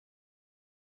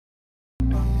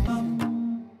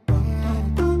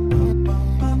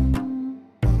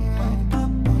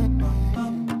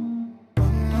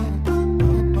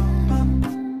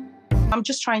I'm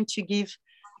just trying to give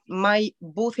my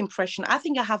both impression. I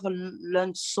think I have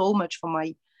learned so much from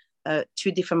my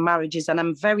two different marriages, and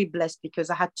I'm very blessed because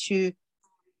I had two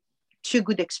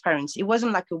good experience. It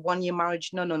wasn't like a 1 year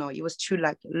marriage. No. It was two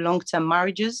like long-term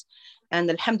marriages. And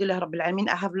Alhamdulillah Rabbil Alameen,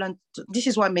 I have learned. This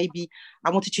is why maybe I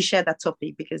wanted to share that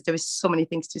topic, because there is so many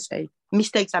things to say.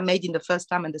 Mistakes I made in the first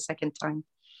time and the second time.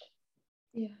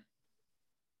 Yeah.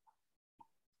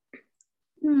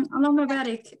 Allahumma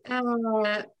barik.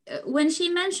 When she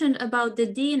mentioned about the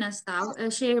deen and stuff,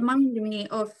 she reminded me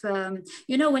of,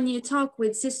 when you talk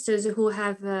with sisters who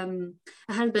have a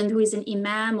husband who is an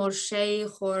imam or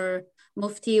sheikh or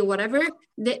mufti or whatever,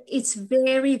 it's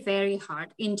very, very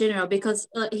hard in general, because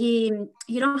he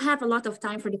don't have a lot of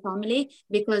time for the family,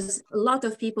 because a lot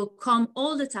of people come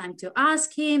all the time to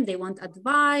ask him. They want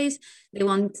advice. They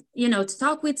want, to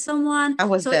talk with someone. I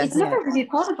was there. I never really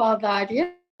thought about that.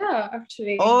 Yeah,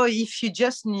 actually. Oh, if you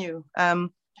just knew.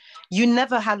 You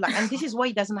never had like, and this is why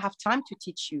he doesn't have time to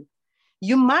teach you.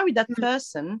 You marry that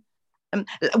person.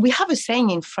 We have a saying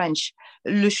in French,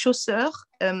 le chausseur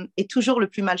est toujours le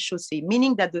plus mal chaussé,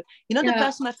 meaning that the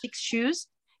person that fixes shoes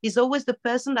is always the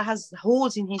person that has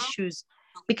holes in his shoes,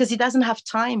 because he doesn't have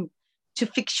time to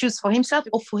fix shoes for himself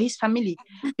or for his family,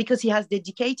 because he has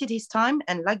dedicated his time.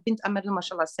 And like Bint Ahmed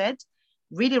mashallah said,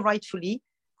 really rightfully,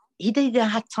 he didn't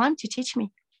have time to teach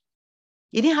me.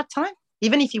 He didn't have time,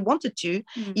 even if he wanted to,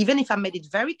 even if I made it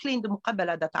very clear in the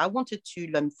muqabbala that I wanted to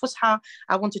learn fusha,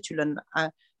 I wanted to learn,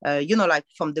 like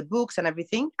from the books and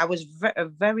everything. I was a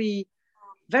very,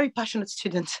 very passionate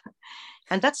student.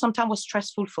 And that sometimes was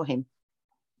stressful for him.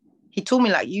 He told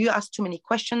me, like, you ask too many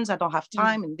questions, I don't have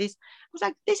time, and this. I was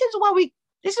like, this is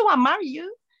why I marry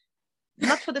you.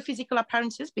 Not for the physical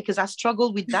appearances, because I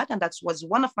struggled with that, and that was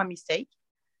one of my mistakes,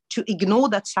 to ignore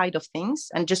that side of things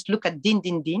and just look at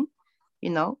din.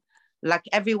 Like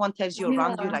everyone tells you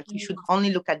around you, like you should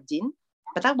only look at din.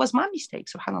 But that was my mistake,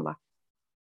 subhanAllah.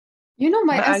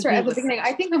 My answer at the beginning,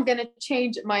 I think I'm going to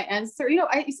change my answer. You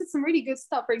said some really good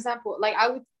stuff. For example, like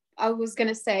I was going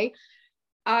to say,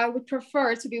 I would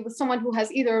prefer to be with someone who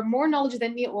has either more knowledge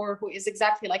than me or who is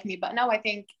exactly like me. But now I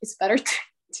think it's better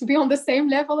to be on the same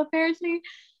level, apparently.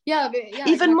 Yeah,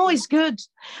 even more is good.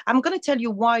 I'm going to tell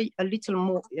you why a little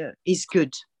more is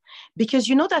good. Because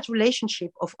that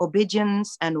relationship of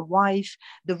obedience and wife,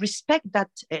 the respect that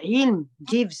ilm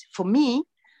gives, for me,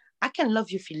 I can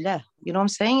love you fillah. You know what I'm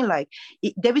saying? Like,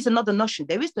 there is another notion.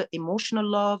 There is the emotional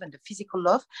love and the physical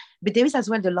love, but there is as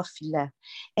well the love fillah.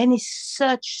 And it's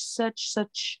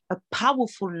such a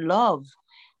powerful love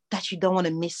that you don't want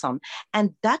to miss on.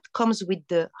 And that comes with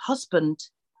the husband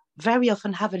very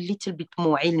often have a little bit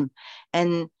more ilm,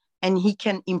 and he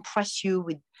can impress you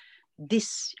with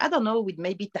this, I don't know, with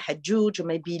maybe tahajjud, or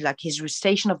maybe like his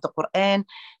recitation of the Quran,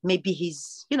 maybe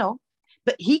his,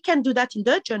 but he can do that in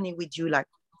their journey with you, like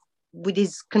with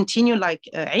his continual like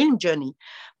ilm journey.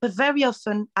 But very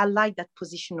often I like that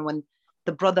position when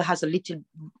the brother has a little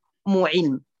more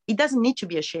ilm. It doesn't need to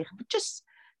be a sheikh, but just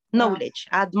knowledge.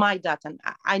 I admire that, and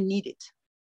I need it.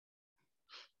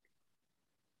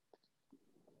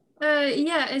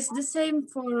 It's the same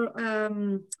for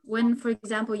when, for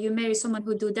example, you marry someone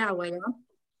who do da'wah,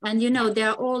 and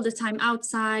they're all the time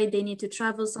outside. They need to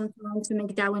travel sometimes to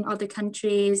make da'wah in other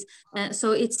countries,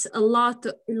 so it's a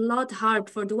lot hard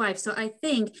for the wife. So I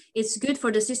think it's good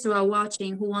for the sister who are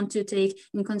watching, who want to take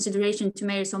in consideration to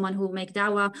marry someone who make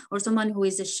da'wah, or someone who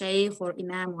is a sheikh or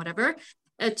imam, whatever,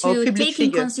 to take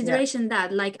in consideration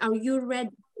that, like, are you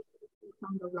ready?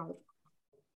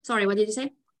 Sorry, what did you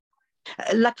say?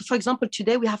 Like, for example,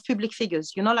 today we have public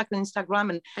figures, like on Instagram,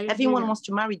 and everyone wants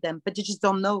to marry them, but they just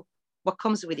don't know what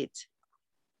comes with it.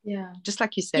 Yeah. Just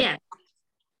like you said.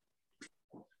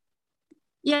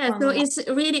 Yeah, so it's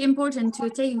really important to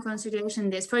take in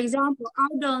consideration this. For example, I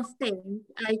don't think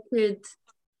I could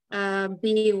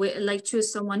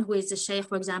choose someone who is a sheikh,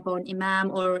 for example, an imam,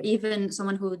 or even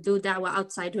someone who do da'wah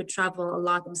outside, who travel a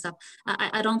lot and stuff.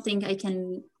 I don't think I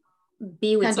can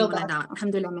be with someone like that.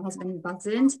 Alhamdulillah, my husband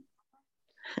doesn't.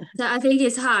 So I think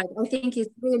it's hard. I think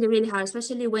it's really, really hard,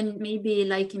 especially when maybe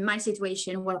like in my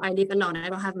situation where I live alone. I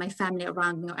don't have my family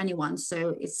around me or anyone.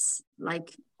 So it's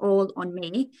like all on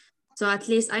me. So at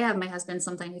least I have my husband.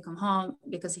 Sometimes he come home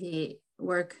because he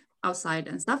work outside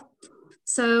and stuff.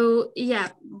 So yeah,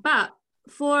 but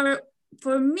for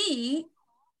me,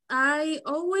 I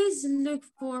always looked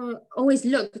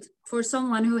for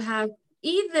someone who have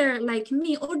either like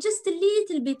me or just a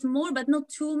little bit more, but not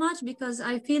too much, because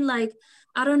I feel like,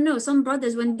 I don't know, some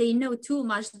brothers, when they know too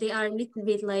much, they are a little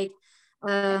bit like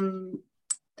arrogant.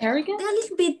 They're a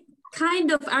little bit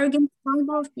kind of arrogant, kind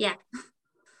of, yeah.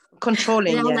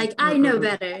 controlling. They're yeah. like, I know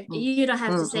better. You don't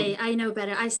have to say, I know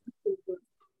better.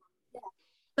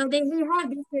 So they have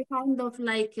this kind of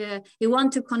like, you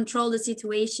want to control the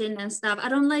situation and stuff. I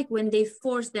don't like when they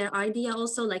force their idea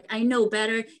also, like, I know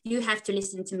better, you have to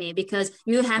listen to me because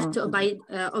you have to obey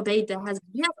the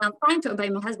husband. Yes, I'm fine to obey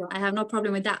my husband. I have no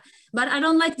problem with that. But I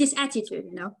don't like this attitude,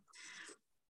 you know?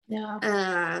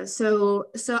 Yeah. So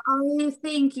I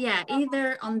think, yeah,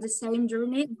 either on the same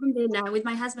journey. With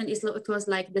my husband, it was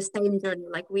like the same journey.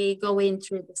 Like we go in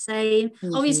through the same,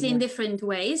 obviously in different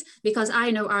ways, because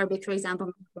I know Arabic, for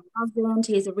example, my husband,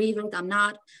 he's a revert, I'm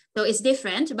not. So it's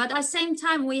different, but at the same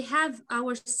time, we have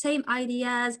our same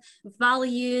ideas,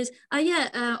 values.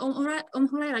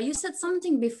 Huraira, you said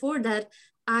something before that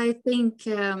I think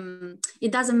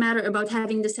it doesn't matter about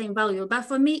having the same value, but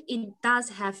for me, it does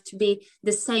have to be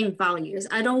the same values.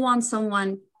 I don't want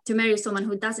someone to marry someone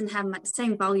who doesn't have my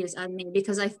same values as me,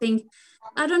 because I think,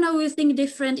 I don't know, we think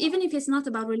different, even if it's not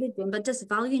about religion, but just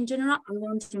value in general. I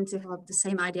want him to have the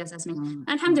same ideas as me.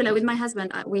 Alhamdulillah, with my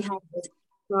husband, we have it.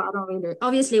 So I don't really,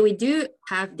 obviously we do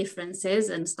have differences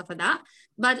and stuff like that,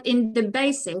 but in the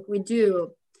basic, we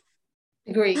do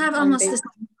have almost the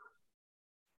same.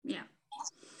 Yeah.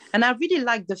 And I really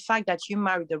like the fact that you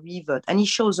married a revert, and he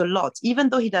shows a lot, even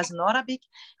though he doesn't know Arabic,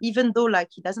 even though like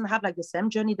he doesn't have like the same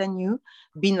journey than you,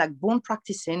 being like born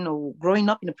practicing or growing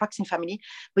up in a practicing family,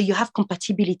 but you have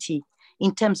compatibility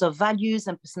in terms of values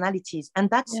and personalities. And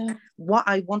that's what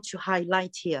I want to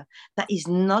highlight here. That is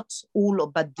not all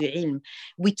about the ilm.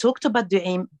 We talked about the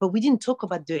ilm, but we didn't talk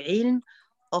about the ilm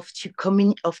of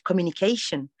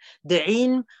communication, the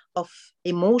ilm of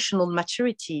emotional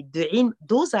maturity,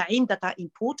 those are aims that are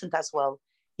important as well,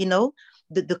 you know,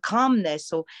 the calmness.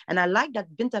 So, and I like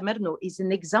that Bint Merno is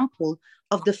an example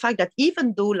of the fact that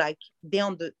even though like they're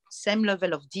on the same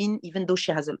level of deen, even though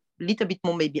she has a little bit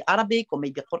more maybe Arabic or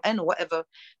maybe Quran or whatever,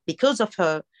 because of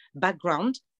her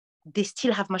background, they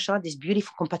still have, mashallah, this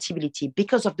beautiful compatibility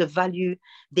because of the value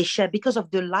they share, because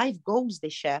of the life goals they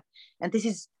share. And this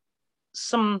is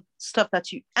some stuff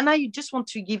that you, and I just want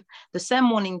to give the same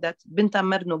warning that Binta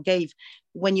Merno gave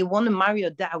when you want to marry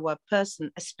a da'wah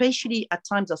person, especially at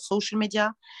times of social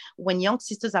media, when young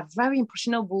sisters are very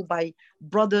impressionable by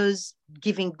brothers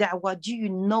giving da'wah. Do you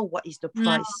know what is the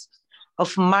price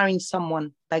of marrying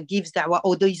someone that gives da'wah,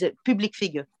 or there is a public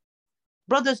figure?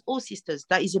 Brothers or sisters,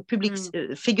 that is a public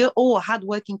figure or a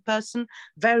hardworking person,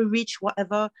 very rich,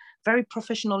 whatever, very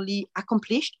professionally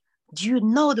accomplished. Do you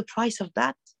know the price of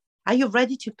that? Are you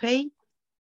ready to pay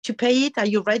it? Are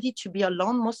you ready to be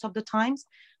alone most of the times?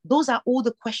 Those are all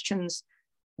the questions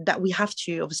that we have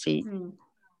to obviously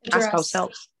ask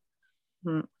ourselves.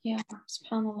 Yeah,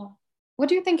 subhanAllah. What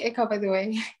do you think, Ika, by the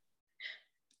way?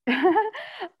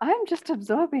 I'm just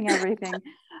absorbing everything.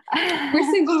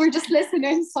 We're single, we're just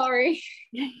listening, sorry.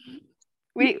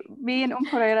 Me and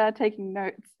Huraira are taking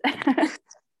notes.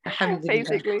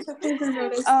 Basically.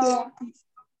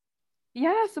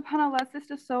 Yeah, subhanAllah,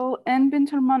 Sister Soul and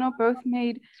Bint Mano both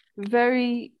made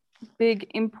very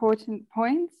big, important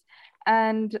points.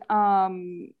 And,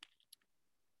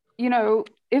 you know,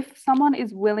 if someone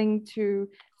is willing to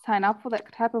sign up for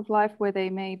that type of life where they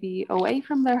may be away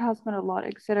from their husband a lot,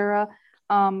 etc.,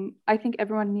 I think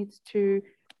everyone needs to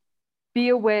be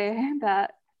aware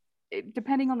that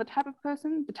depending on the type of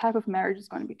person, the type of marriage is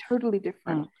going to be totally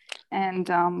different. And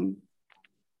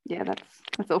yeah,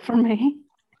 that's all from me.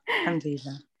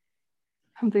 Alhamdulillah.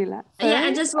 Alhamdulillah. So yeah,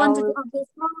 I just wanted to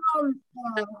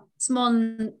add a small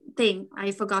thing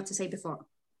I forgot to say before.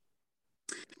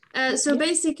 So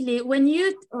basically, when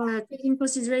you take in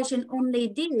consideration only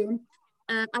deen,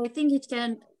 I think it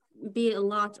can be a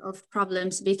lot of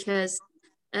problems, because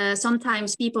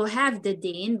sometimes people have the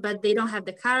deen, but they don't have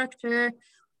the character,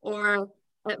 or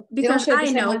because I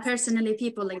know personally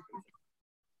people like that.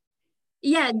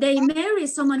 Yeah, they marry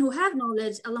someone who have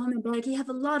knowledge. Allahumma barik, he have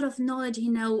a lot of knowledge, he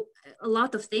know a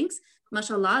lot of things,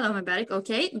 mashallah, Allahumma barik,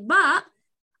 okay, but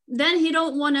then he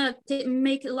don't want to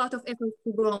make a lot of effort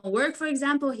to go and work, for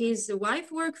example, his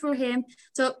wife work for him.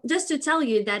 So just to tell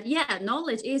you that, yeah,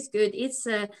 knowledge is good, it's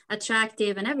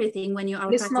attractive and everything when you are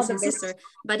a practicing sister,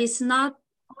 but it's not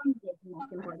the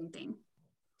most important thing.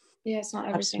 Yeah, it's not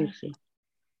everything. Absolutely.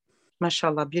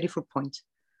 Mashallah, beautiful point.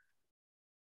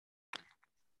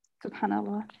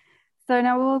 Subhanallah. So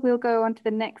now we'll go on to the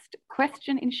next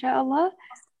question, inshallah.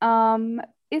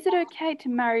 Is it okay to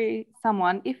marry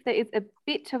someone if there is a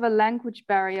bit of a language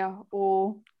barrier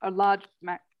or a large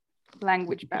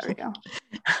language barrier?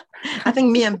 I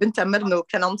think me and Binta Merno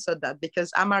can answer that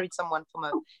because I married someone from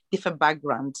a different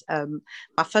background.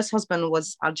 My first husband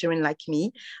was Algerian like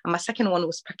me, and my second one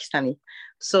was Pakistani.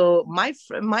 So my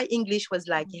English was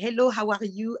like, hello, how are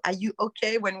you? Are you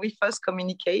okay when we first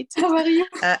communicate? How are you?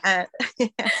 I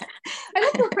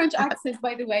love your French accent,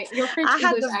 by the way. Your French I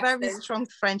had English a very strong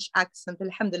French accent,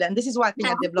 alhamdulillah. And this is why I think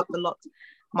I developed a lot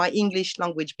my English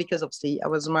language, because obviously I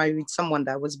was married with someone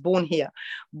that was born here.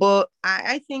 But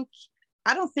I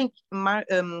don't think my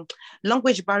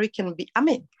language barrier can be, I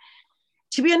mean,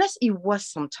 to be honest, it was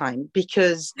sometime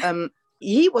because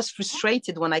he was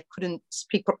frustrated when I couldn't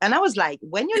speak. And I was like,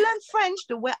 when you learn French,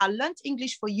 the way I learned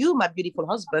English for you, my beautiful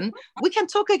husband, we can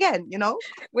talk again, you know,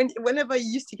 whenever he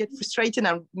used to get frustrated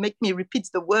and make me repeat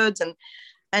the words.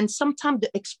 And sometimes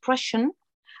the expression,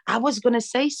 I was going to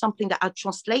say something that I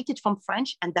translated from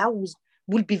French, and that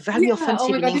would be very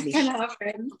offensive in English. This can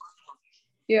happen.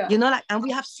 Yeah. You know, like, and we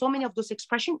have so many of those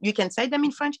expressions. You can say them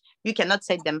in French, you cannot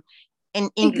say them in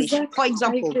English. Exactly. For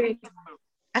example,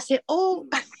 I say, oh,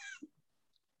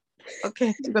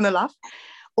 okay, you're going to laugh.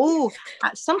 Oh,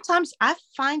 sometimes I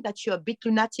find that you're a bit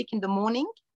lunatic in the morning.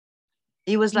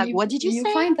 He was like, what did you say?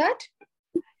 You find that?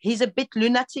 He's a bit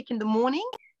lunatic in the morning.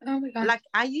 Oh my God. Like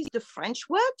I use the French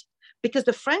word because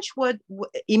the French word,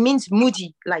 it means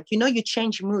moody. Like, you know, you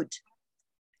change mood.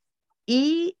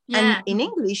 And in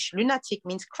English, lunatic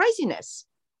means craziness.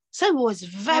 So it was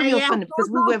very offended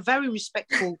because we were very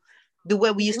respectful the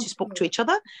way we used to speak to each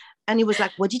other. And he was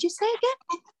like, what did you say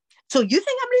again? So you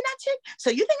think I'm lunatic? So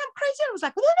you think I'm crazy? I was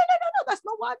like, no, that's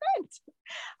not what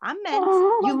I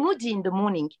meant you're moody in the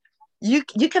morning. You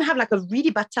can have like a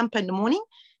really bad temper in the morning.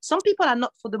 Some people are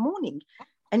not for the morning.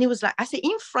 And he was like, I say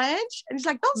in French. And he's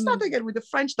like, don't start again with the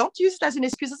French. Don't use it as an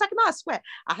excuse. I was like, no, I swear.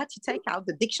 I had to take out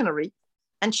the dictionary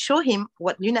and show him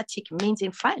what lunatic means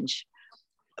in French.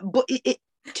 But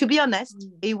to be honest,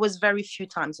 it was very few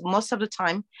times. Most of the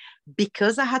time,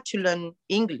 because I had to learn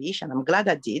English, and I'm glad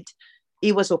I did,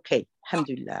 it was okay.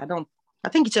 Alhamdulillah. I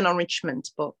think it's an enrichment,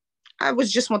 but I was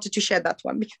just wanted to share that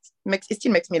one because it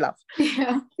still makes me laugh.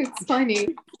 Yeah, it's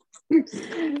funny.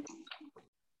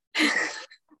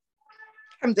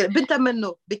 Binta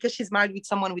Menno, because she's married with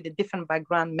someone with a different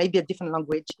background, maybe a different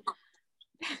language.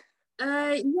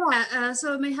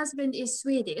 So my husband is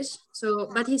Swedish,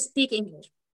 but he speaks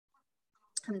English.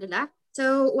 Alhamdulillah.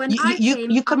 So when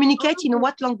you communicate in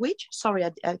what language? Sorry,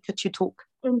 I cut you talk.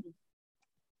 In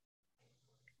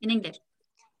English.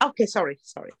 Okay, sorry.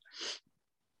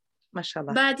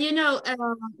 Mashallah. But you know,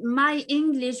 my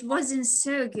English wasn't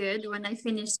so good when I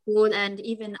finished school, and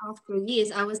even after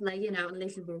years, I was like, you know, a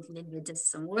little bit,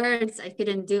 just some words. I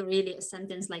couldn't do really a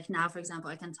sentence like now, for example.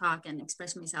 I can talk and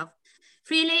express myself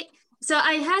freely. So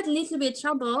I had a little bit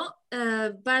trouble,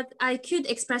 but I could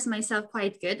express myself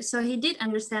quite good. So he did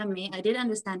understand me. I did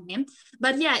understand him.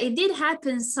 But yeah, it did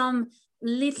happen some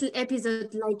little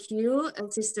episode like you,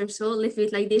 Sister Soul, little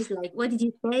bit like this, like, what did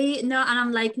you say? No, and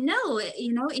I'm like, no,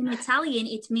 you know, in Italian,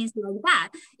 it means like that.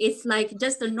 It's like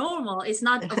just a normal, it's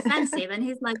not offensive. And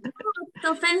he's like, no, it's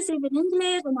offensive in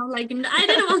English. And I'm like, I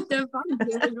didn't want to offend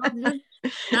you. It was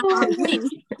just not how it means.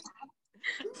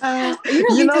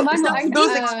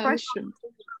 Those expressions,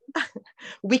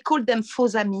 we call them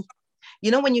faux amis. You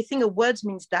know, when you think a word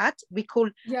means that, we call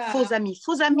faux amis.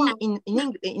 Faux amis in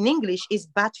English is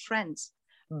bad friends,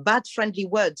 bad friendly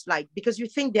words, like, because you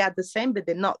think they are the same, but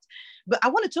they're not. But I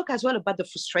want to talk as well about the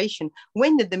frustration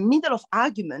when in the middle of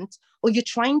argument, or you're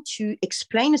trying to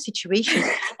explain a situation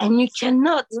and you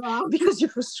cannot because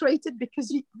you're frustrated because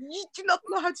you do not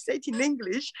know how to say it in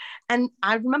English. And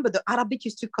I remember the Arabic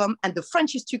used to come and the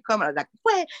French used to come. And I was like,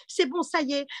 ouais, c'est bon, ça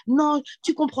y est. Non,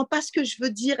 tu comprends pas ce que je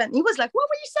veux dire. And he was like, what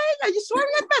were you saying? Are you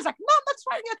swearing at me? I was like, no, I'm not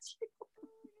swearing at you.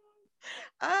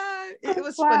 It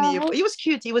was funny. It was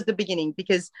cute. It was the beginning,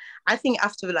 because I think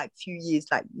after like few years,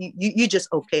 like you just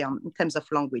okay in terms of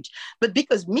language. But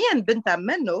because me and Binta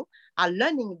Menno are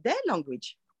learning their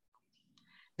language,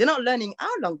 they're not learning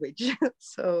our language.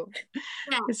 So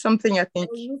it's something I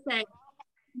think.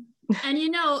 And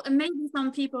you know, maybe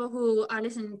some people who are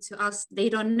listening to us, they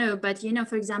don't know, but you know,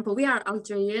 for example, we are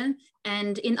Algerian,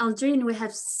 and in Algerian we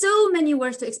have so many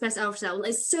words to express ourselves,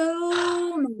 like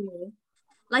so many.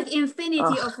 Like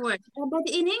infinity of words. But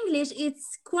in English,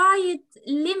 it's quite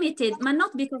limited. But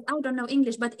not because I don't know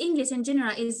English, but English in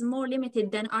general is more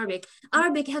limited than Arabic.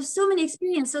 Arabic has so many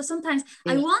experience. So sometimes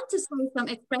I want to say some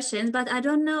expressions, but I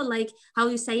don't know like how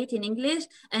you say it in English.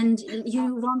 And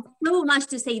you want so much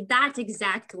to say that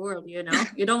exact word, you know.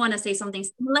 You don't want to say something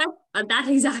similar, but that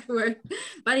exact word.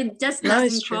 But it just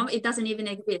doesn't come. It doesn't even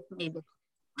exist, maybe.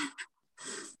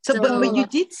 So but you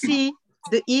did see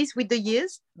the ease with the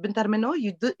years, Bentarmeno,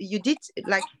 you did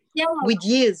like with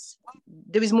years.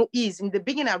 There is more ease. In the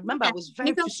beginning, I remember I was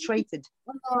very frustrated.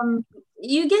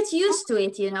 You get used to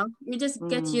it, you know. You just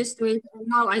get used to it.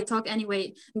 Now I talk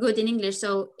anyway good in English,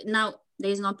 so now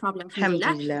there is no problem.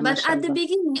 But at the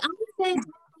beginning, I would say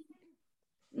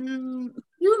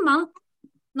few months,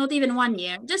 not even 1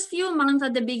 year, just few months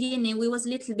at the beginning, we was a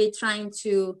little bit trying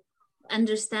to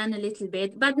understand a little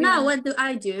bit. But now what do?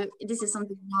 This is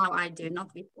something now I do,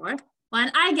 not before. When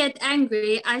I get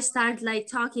angry, I start like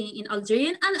talking in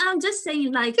Algerian, and I'm just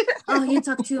saying like, oh, you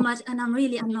talk too much, and I'm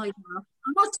really annoyed now.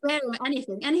 I'm not swearing or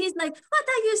anything. And he's like, what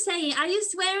are you saying? Are you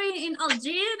swearing in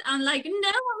Algerian? I'm like, no,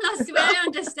 I'm not swearing.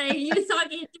 I'm just saying you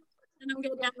talking too much, and I'm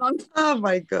getting annoyed. Oh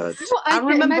my God. Well, I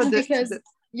remember because,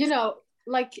 you know,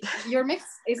 like your mix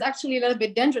is actually a little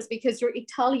bit dangerous because you're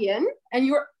Italian and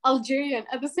you're Algerian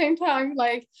at the same time.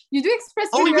 Like you do express.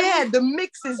 Oh yeah, the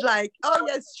mix is like, oh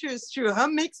yes, it's true. Her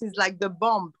mix is like the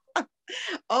bomb.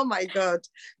 Oh my God.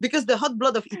 Because the hot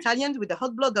blood of Italians with the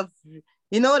hot blood of,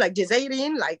 you know, like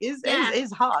Jazairian, like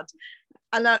is hard.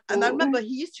 And I remember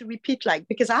he used to repeat like,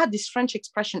 because I had this French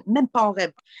expression, même pas en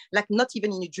rêve, like not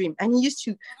even in a dream. And he used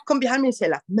to come behind me and say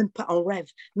like, même pas en rêve,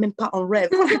 même pas en rêve.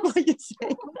 What are you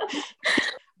saying?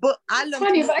 But I learned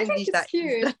funny, but I think it's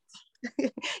cute.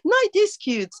 No, it is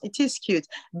cute. It is cute.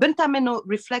 Bentameno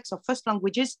reflects her first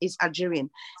languages is Algerian.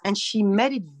 And she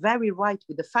made it very right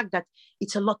with the fact that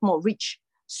it's a lot more rich.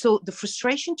 So the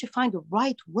frustration to find the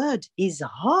right word is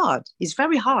hard. It's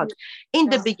very hard in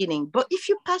the beginning. But if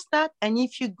you pass that and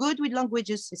if you're good with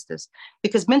languages, sisters,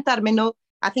 because Bentarmeno,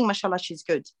 I think, mashallah, she's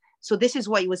good. So this is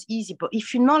why it was easy. But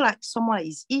if you know like someone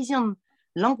is easy on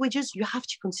languages, you have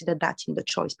to consider that in the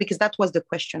choice because that was the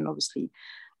question, obviously.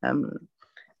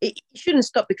 It shouldn't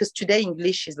stop because today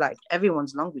English is like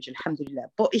everyone's language, alhamdulillah.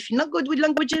 But if you're not good with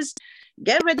languages,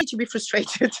 get ready to be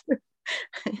frustrated.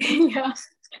 Yeah.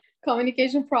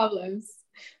 Communication problems.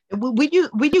 Will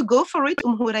you go for it,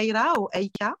 Huraira or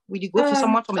Aika? Will you go for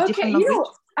someone from a different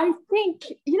language?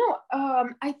 You know,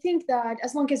 I think that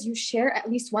as long as you share at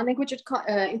least one language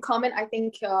in common, I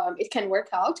think it can work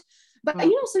out. But you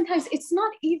know, sometimes it's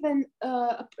not even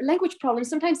a language problem.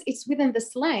 Sometimes it's within the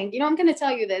slang. You know, I'm going to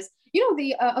tell you this. You know,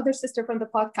 the other sister from the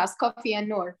podcast, Kofi and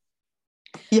Noor.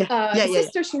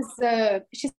 Sister,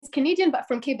 she's Canadian, but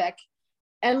from Quebec.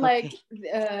 And like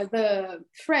the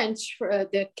French,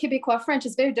 the Quebecois French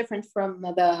is very different from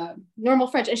the normal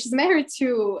French. And she's married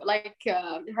to like,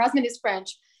 her husband is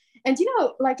French. And, you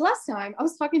know, like last time I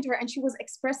was talking to her and she was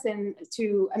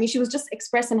she was just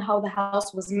expressing how the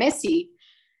house was messy.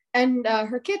 And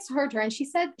her kids heard her and she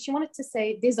said she wanted to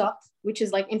say désordre, which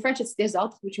is like in French, it's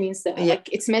désordre, which means like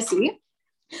it's messy.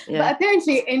 Yeah. But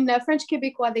apparently in French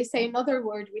Quebecois, they say another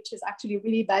word, which is actually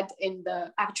really bad in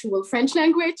the actual French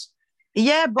language.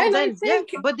 Yeah, but and then,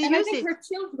 but they use it. Her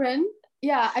children,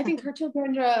 I think her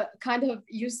children kind of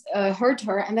heard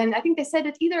her, and then I think they said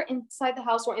it either inside the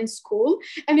house or in school,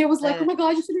 and it was like, oh my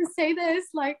God, you shouldn't say this.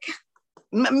 Like,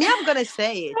 me, I'm gonna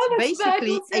say it. No,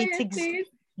 basically,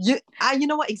 you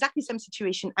know what? Exactly same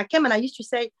situation. I came and I used to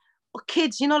say, oh,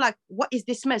 kids, you know, like, what is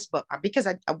this mess? But because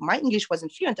my English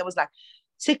wasn't fluent, I was like,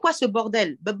 c'est quoi ce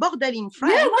bordel? But bordel in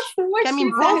French came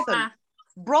in brothel.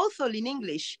 Brothel in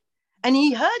English. And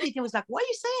he heard it. He was like, what are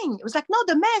you saying? It was like, no,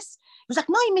 the mess. It was like,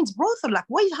 no, it means brothel. Like,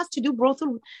 what has to do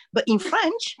brothel? But in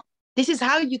French, this is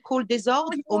how you call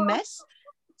désordre or mess.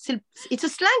 It's a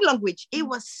slang language. It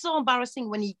was so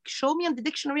embarrassing. When he showed me on the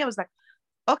dictionary, I was like,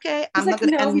 okay, I'm not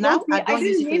going to. And now I don't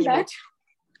use it anymore.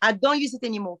 I don't use it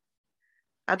anymore.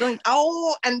 I don't.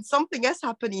 Oh, and something else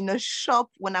happened in a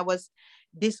shop when I was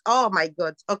oh my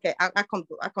God. Okay, I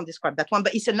can't describe that one,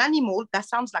 but it's an animal that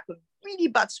sounds like a really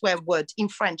bad swear word in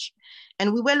French.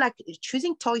 And we were like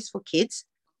choosing toys for kids.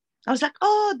 I was like,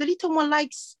 oh, the little one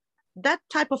likes that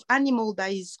type of animal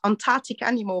that is Antarctic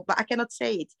animal, but I cannot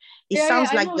say it. It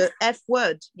sounds like the F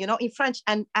word, you know, in French.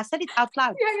 And I said it out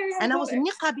loud. And I was in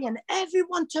niqabi and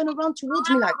everyone turned around towards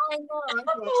me like,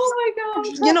 oh my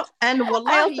God. You know, and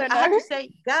wallahi, I had to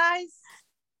say, guys,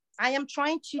 I am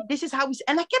trying to, this is how we,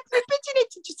 and I kept repeating it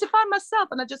to justify myself.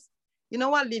 And I just, you know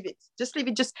what, leave it. Just leave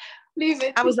it. Just leave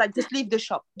it. I was like, just leave the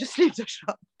shop. Just leave the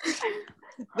shop.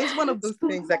 It's one of those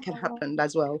things that can happen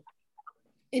as well.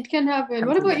 It can happen.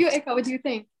 What about you, Eka? What do you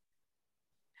think?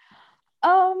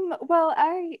 Well,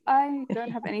 I don't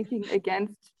have anything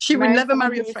against. She will never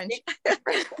marry a French.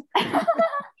 I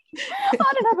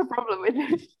don't have a problem with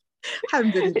it. I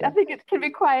think it can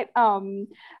be quite I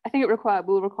think it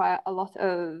will require a lot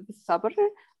of sabr,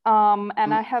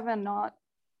 and I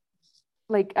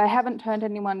haven't turned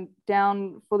anyone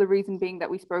down for the reason being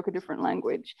that we spoke a different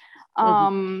language.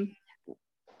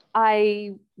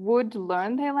 I would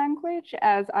learn their language,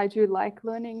 as I do like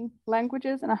learning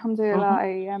languages, and alhamdulillah,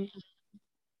 I am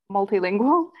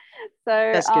multilingual.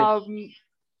 So,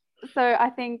 so I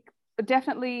think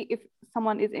definitely if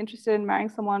someone is interested in marrying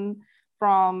someone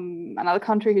from another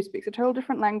country who speaks a total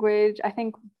different language, I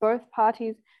think both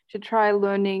parties should try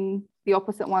learning the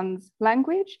opposite one's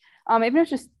language. Even if it's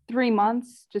just 3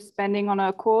 months, just spending on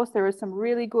a course. There are some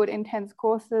really good intense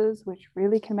courses which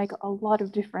really can make a lot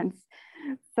of difference.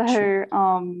 So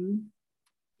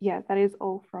yeah, that is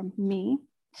all from me.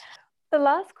 The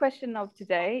last question of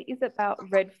today is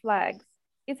about red flags.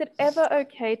 Is it ever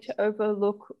okay to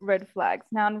overlook red flags?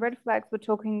 Now, in red flags, we're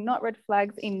talking not red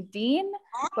flags in deen,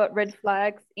 but red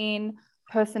flags in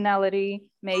personality,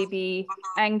 maybe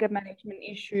anger management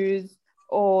issues,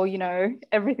 or, you know,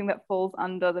 everything that falls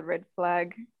under the red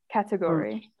flag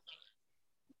category.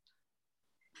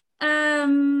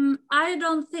 I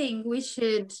don't think we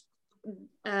should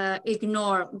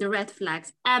ignore the red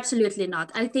flags. Absolutely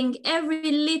not. I think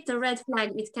every little red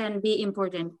flag, it can be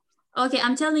important. Okay,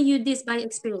 I'm telling you this by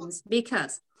experience,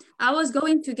 because I was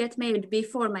going to get married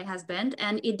before my husband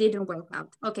and it didn't work out.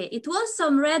 Okay, it was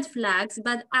some red flags,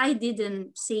 but I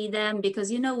didn't see them,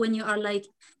 because, you know, when you are like,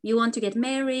 you want to get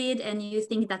married and you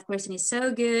think that person is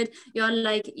so good, you're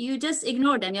like, you just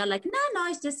ignore them. You're like, no,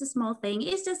 it's just a small thing.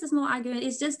 It's just a small argument.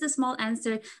 It's just a small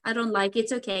answer. I don't like it.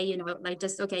 It's okay. You know, like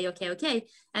just okay.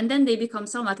 And then they become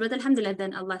so much, but alhamdulillah,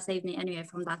 then Allah saved me anyway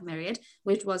from that marriage,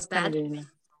 which was bad.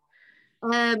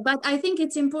 But I think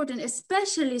it's important,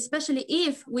 especially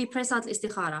if we press out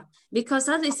istikhara, because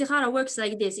that istikhara works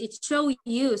like this. It shows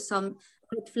you some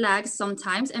red flags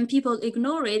sometimes and people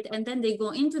ignore it, and then they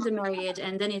go into the marriage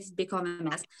and then it's become a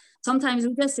mess. Sometimes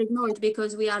we just ignore it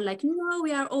because we are like, no,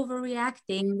 we are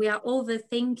overreacting, we are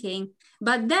overthinking.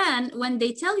 But then when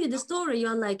they tell you the story,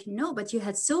 you're like, no, but you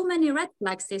had so many red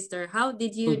flags, sister. How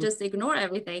did you just ignore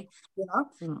everything? You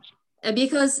know?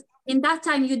 Because in that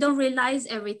time you don't realize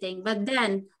everything, but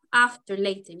then after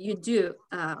later you do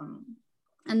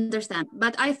understand.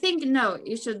 But I think no,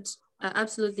 you should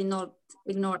absolutely not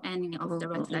ignore any of the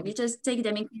red flags. You just take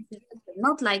them in consideration.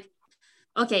 Not like,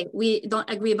 okay, we don't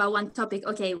agree about one topic,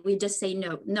 okay, we just say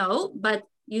no, but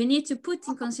you need to put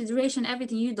in consideration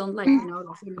everything you don't like, you know,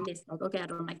 like this, like, okay, I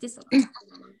don't like this.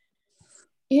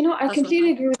 You know, I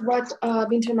completely agree with what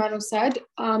Bint Mano said.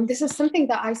 This is something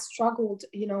that I struggled,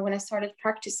 you know, when I started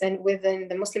practicing within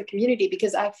the Muslim community,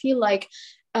 because I feel like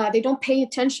they don't pay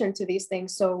attention to these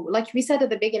things. So like we said at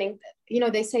the beginning, you know,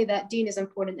 they say that deen is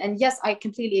important. And yes, I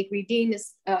completely agree. Deen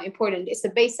is important. It's the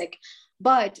basic.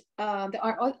 But there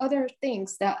are other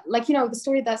things that, like, you know, the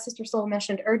story that Sister Sol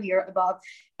mentioned earlier about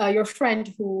your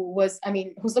friend who's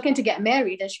looking to get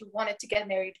married, and she wanted to get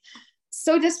married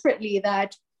so desperately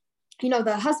that, you know,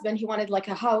 the husband, he wanted like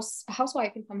a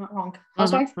housewife, if I'm not wrong.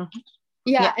 Housewife?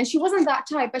 Yeah. And she wasn't that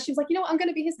type, but she was like, you know, I'm going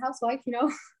to be his housewife, you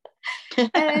know.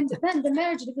 And then the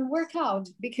marriage didn't work out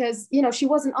because, you know, she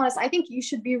wasn't honest. I think you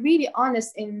should be really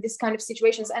honest in this kind of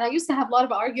situations. And I used to have a lot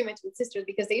of arguments with sisters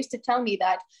because they used to tell me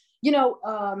that, you know,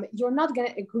 you're not going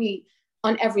to agree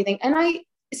on everything. And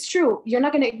it's true, you're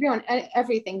not going to agree on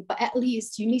everything, but at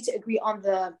least you need to agree on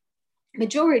the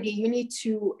majority. You need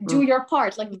to do your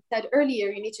part. Like you said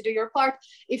earlier, you need to do your part.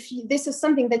 If this is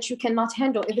something that you cannot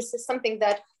handle, if this is something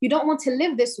that you don't want to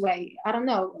live this way, I don't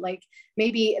know, like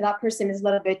maybe that person is a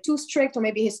little bit too strict, or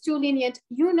maybe he's too lenient.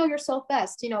 You know yourself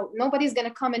best. You know, nobody's going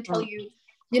to come and tell you,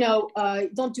 you know,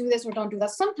 don't do this or don't do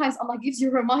that. Sometimes Allah gives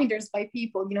you reminders by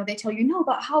people, you know, they tell you, no,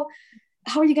 but how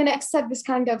are you going to accept this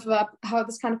kind of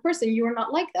person? You are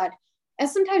not like that. And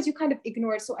sometimes you kind of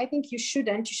ignore it. So I think you should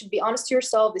be honest to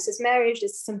yourself. This is marriage.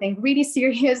 This is something really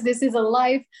serious. This is a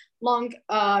lifelong,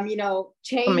 you know,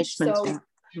 change. So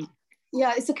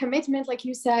yeah, it's a commitment, like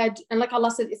you said. And like Allah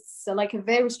said, it's like a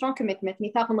very strong commitment.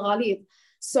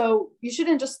 So you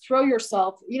shouldn't just throw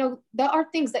yourself. You know, there are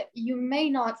things that you may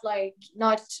not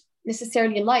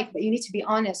necessarily like, but you need to be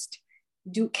honest.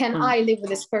 Can I live with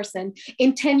this person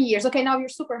in 10 years? Okay, now you're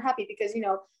super happy because, you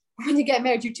know, when you get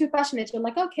married, you're too passionate. You're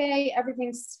like, okay,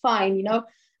 everything's fine, you know.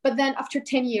 But then after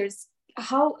 10 years,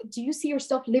 how do you see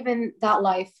yourself living that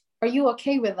life? Are you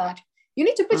okay with that? You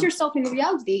need to put yourself in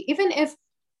reality, even if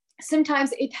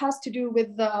sometimes it has to do with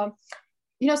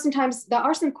you know, sometimes there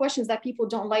are some questions that people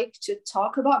don't like to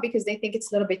talk about because they think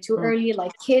it's a little bit too early,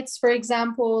 like kids, for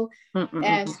example,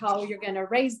 and how you're going to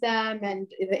raise them and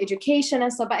the education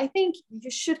and stuff. But I think you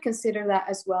should consider that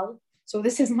as well. So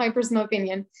this is my personal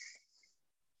opinion.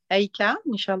 Aika,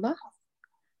 inshallah,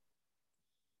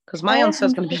 because my answer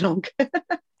is going to be long.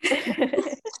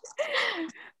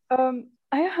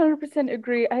 I 100%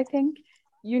 agree. I think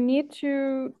you need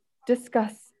to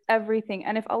discuss everything.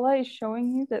 And if Allah is showing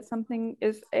you that something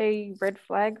is a red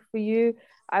flag for you,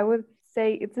 I would say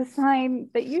it's a sign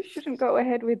that you shouldn't go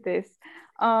ahead with this.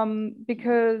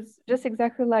 Because just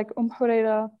exactly like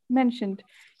Huraira mentioned,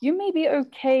 you may be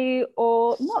okay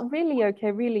or not really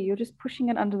okay, really. You're just pushing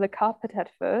it under the carpet at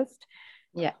first.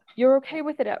 Yeah. You're okay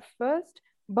with it at first,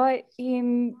 but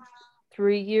in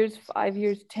 3 years, 5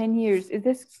 years, 10 years, is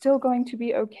this still going to be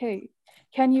okay?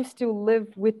 Can you still live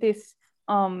with this?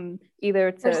 Either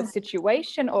it's a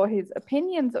situation or his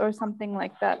opinions or something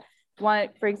like that. One,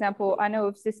 for example, I know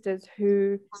of sisters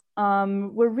who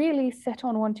were really set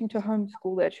on wanting to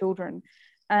homeschool their children.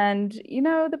 And, you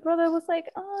know, the brother was like,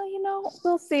 oh, you know,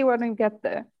 we'll see when we get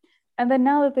there. And then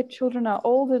now that the children are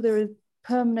older, there is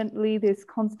permanently this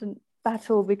constant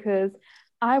battle because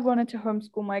I wanted to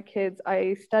homeschool my kids.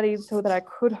 I studied so that I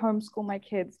could homeschool my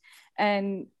kids.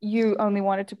 And you only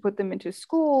wanted to put them into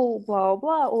school, blah,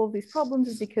 blah, all of these problems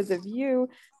is because of you.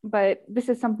 But this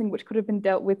is something which could have been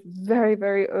dealt with very,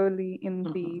 very early in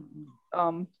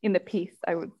the piece,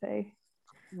 I would say.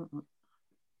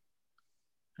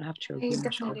 I have to agree.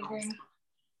 Definitely agree.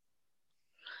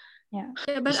 Yeah.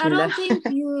 But I don't think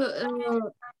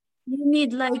you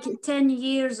need like 10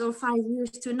 years or 5 years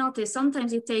to notice.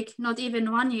 Sometimes it takes not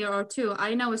even 1 year or two.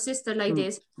 I know a sister like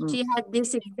this. She had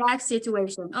this exact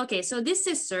situation. Okay, so this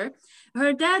sister,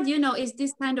 her dad, you know, is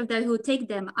this kind of dad who take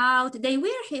them out. They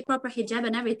wear proper hijab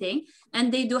and everything,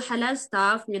 and they do halal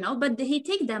stuff, you know, but he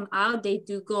take them out. They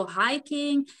do go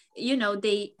hiking, you know,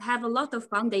 they have a lot of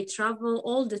fun. They travel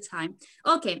all the time.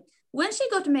 Okay. When she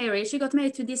got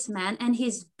married to this man, and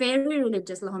he's very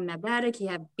religious, Allahumma barak, he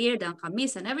have beard and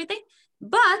qamis and everything,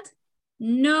 but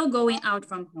no going out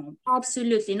from home.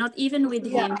 Absolutely, not even with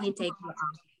him, he takes her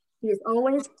out. He's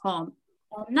always home.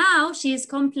 And now she's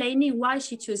complaining why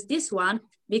she chose this one,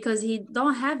 because he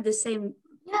don't have the same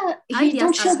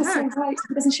ideas as her.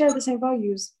 He doesn't share the same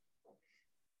values.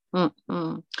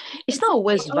 It's not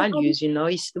always values, you know,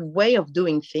 it's the way of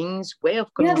doing things, way of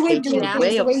communicating,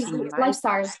 way of seeing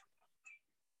lifestyle.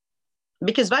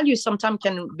 Because values sometimes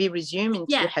can be resumed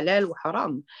into halal or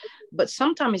haram, but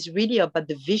sometimes it's really about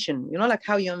the vision, you know, like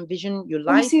how you envision your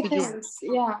life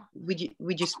with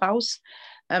your spouse.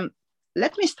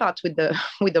 Let me start with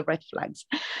the red flags.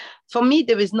 For me,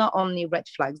 there is not only red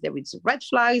flags. There is red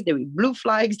flags, there is blue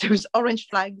flags, there is orange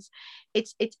flags.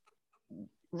 It's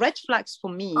red flags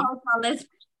for me.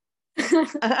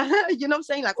 You know what I'm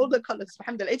saying? Like all the colors,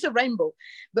 alhamdulillah, it's a rainbow.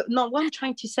 But no, what I'm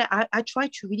trying to say, I try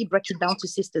to really break it down to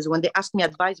sisters when they ask me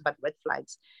advice about red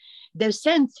flags. There's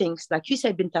certain things, like you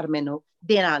said, Bint Armeno,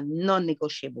 they are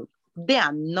non-negotiable. They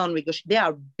are non-negotiable. They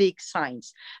are big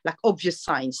signs, like obvious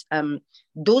signs.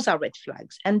 Those are red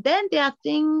flags. And then there are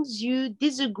things you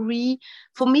disagree.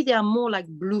 For me, they are more like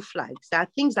blue flags. There are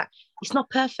things that it's not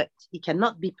perfect. It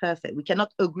cannot be perfect. We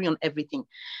cannot agree on everything.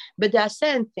 But there are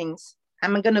certain things.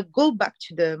 I'm going to go back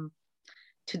to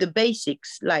the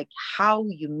basics, like how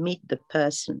you meet the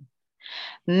person.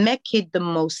 Make it the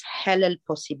most halal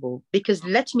possible, because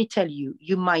let me tell you,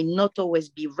 you might not always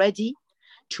be ready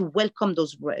to welcome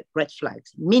those red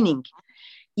flags. Meaning,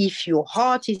 if your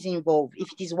heart is involved, if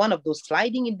it is one of those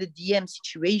sliding in the DM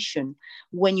situation,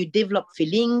 when you develop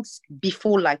feelings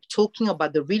before like talking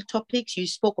about the real topics, you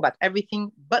spoke about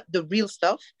everything but the real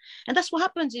stuff. And that's what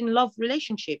happens in love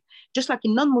relationship. Just like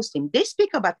in non-Muslim, they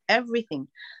speak about everything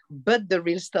but the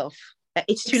real stuff.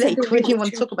 It's too late when you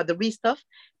want to talk about the real stuff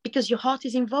because your heart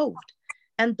is involved.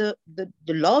 And the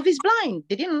love is blind.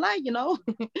 They didn't lie, you know.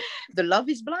 The love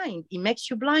is blind. It makes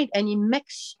you blind, and it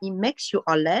makes you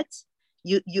alert.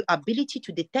 Your ability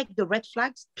to detect the red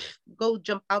flags, go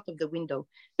jump out of the window.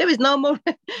 There is no more.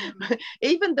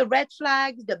 Even the red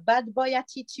flags, the bad boy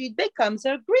attitude becomes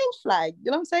a green flag.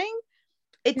 You know what I'm saying?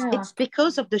 It's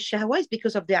because of the shahwa, it's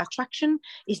because of the attraction,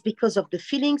 it's because of the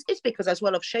feelings, it's because as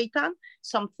well of shaitan.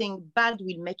 Something bad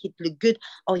will make it look good.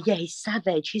 Oh yeah, he's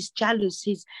savage, he's jealous,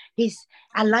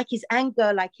 I like his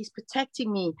anger, like he's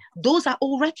protecting me. Those are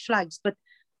all red flags. But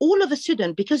all of a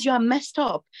sudden, because you are messed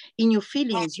up in your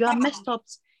feelings, you are messed up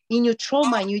in your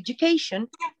trauma, in your education,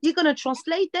 you're going to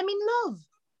translate them in love.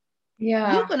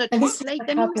 You're going to translate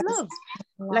them in love.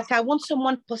 Like, I want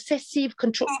someone possessive,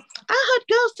 control. I heard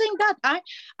girls saying that.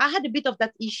 I had a bit of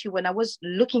that issue when I was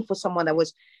looking for someone that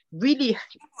was really,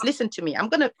 listen to me, I'm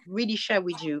going to really share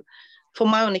with you for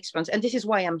my own experience. And this is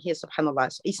why I'm here,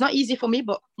 subhanAllah. So it's not easy for me,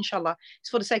 but inshallah, it's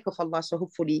for the sake of Allah. So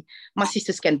hopefully my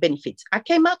sisters can benefit. I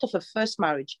came out of a first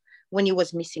marriage when he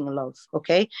was missing love,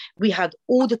 okay? We had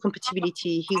all the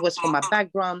compatibility. He was from my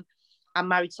background. I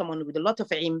married someone with a lot of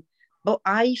ilm. But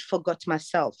I forgot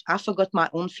myself. I forgot my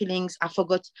own feelings. I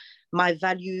forgot my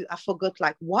value. I forgot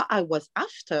like what I was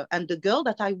after and the girl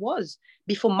that I was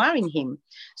before marrying him.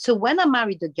 So when I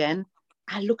married again,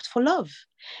 I looked for love.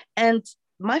 And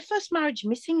my first marriage,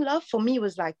 missing love for me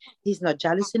was like, he's not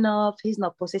jealous enough. He's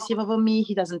not possessive over me.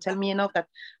 He doesn't tell me enough that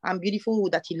I'm beautiful,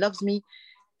 that he loves me.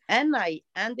 And I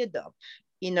ended up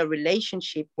in a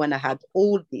relationship when I had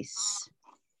all this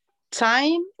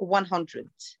time 100,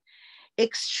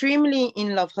 extremely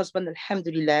in love husband,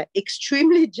 alhamdulillah,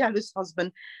 extremely jealous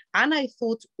husband. And I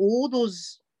thought all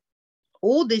those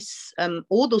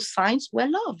signs were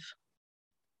love,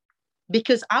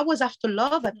 because I was after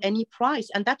love at any price.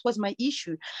 And that was my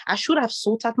issue. I should have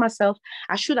sought out myself.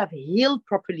 I should have healed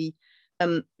properly,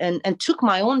 and took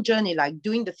my own journey, like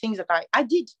doing the things that I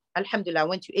did. Alhamdulillah, I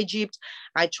went to Egypt,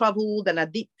 I traveled and I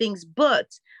did things, but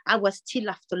I was still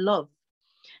after love.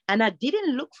 And I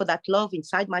didn't look for that love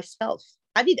inside myself.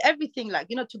 I did everything, like,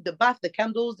 took the bath, the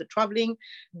candles, the traveling,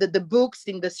 the books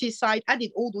in the seaside. I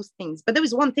did all those things. But there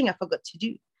was one thing I forgot to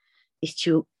do, is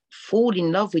to fall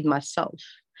in love with myself.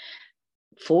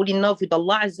 Fall in love with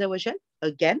Allah Azza wa Jal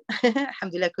again.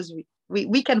 Alhamdulillah, because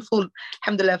we can fall,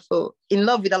 alhamdulillah, in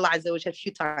love with Allah Azza wa Jal a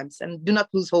few times, and do not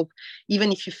lose hope.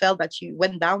 Even if you felt that you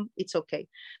went down, it's okay.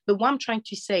 But what I'm trying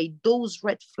to say, those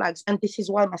red flags, and this is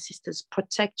why, my sisters,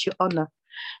 protect your honor,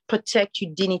 protect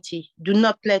your dignity. Do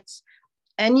not let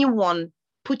anyone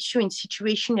put you in a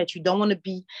situation that you don't want to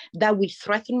be, that will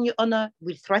threaten your honor,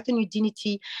 will threaten your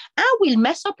dignity, and will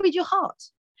mess up with your heart.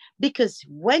 Because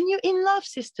when you're in love,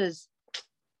 sisters,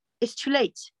 it's too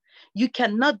late. You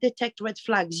cannot detect red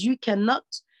flags. You cannot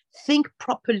think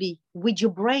properly with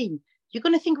your brain. You're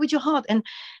going to think with your heart.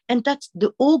 And that's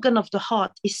the organ of the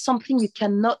heart, is something you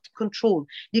cannot control.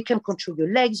 You can control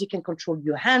your legs, you can control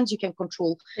your hands, you can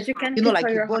control, like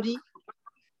your body.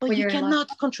 But you cannot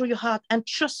control your heart. And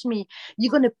trust me,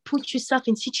 you're going to put yourself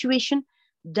in situation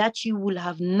that you will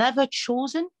have never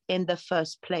chosen in the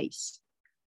first place.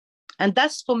 And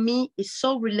that's, for me, is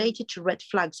so related to red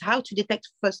flags. How to detect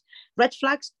first red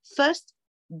flags? First,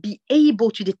 be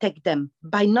able to detect them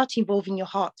by not involving your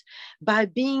heart, by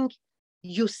being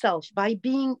yourself, by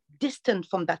being distant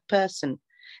from that person.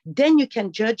 Then you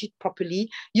can judge it properly.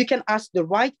 You can ask the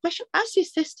right question. Ask your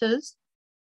sisters.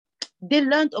 They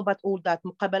learned about all that,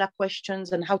 muqabala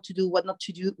questions, and how to do, what not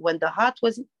to do. When the heart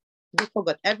was, they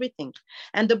forgot everything.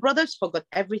 And the brothers forgot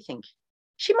everything.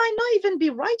 She might not even be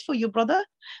right for you, brother.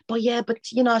 But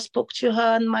I spoke to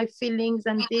her and my feelings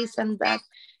and this and that.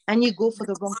 And you go for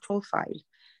the wrong profile.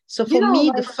 So for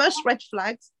me, the first red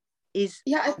flags is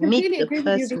I completely agree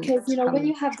with you, because, when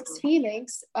you have these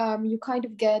feelings, you kind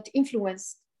of get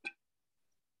influenced.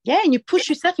 Yeah, and you push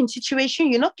yourself in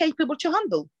situation you're not capable to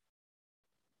handle.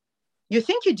 You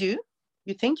think you do.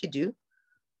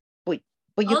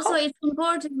 But you also can't. It's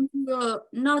important to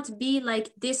not be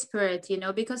like desperate,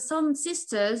 because some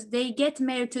sisters, they get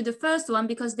married to the first one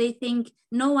because they think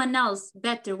no one else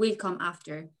better will come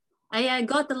after. I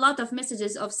got a lot of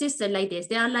messages of sisters like this.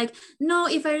 They are like, no,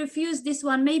 if I refuse this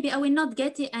one, maybe I will not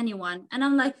get anyone. And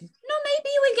I'm like, no, maybe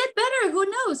you will get better. Who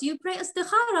knows? You pray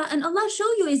istikhara and Allah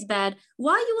show you is bad.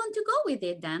 Why you want to go with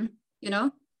it then?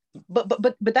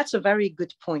 But that's a very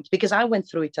good point, because I went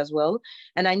through it as well.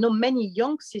 And I know many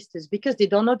young sisters, because they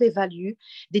don't know their value,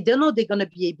 they don't know they're going to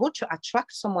be able to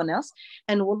attract someone else.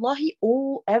 And wallahi,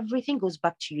 everything goes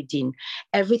back to your deen.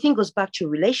 Everything goes back to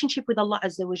your relationship with Allah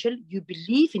Azza wa Jal. You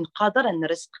believe in qadar and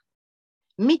rizq.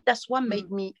 Me, that's what made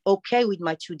me okay with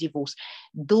my 2 divorces.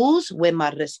 Those were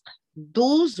my rizq.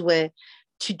 Those were...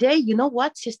 Today, you know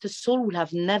what? Sister Soul will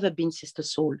have never been Sister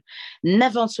Soul.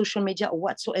 Never on social media or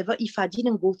whatsoever. If I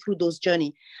didn't go through those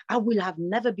journeys, I will have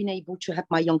never been able to help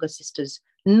my younger sisters.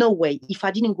 No way. If I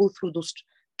didn't go through those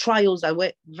trials that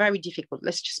were very difficult.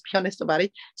 Let's just be honest about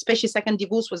it. Especially second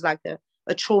divorce was like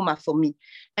a trauma for me.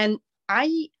 And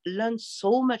I learned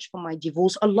so much from my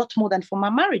divorce, a lot more than from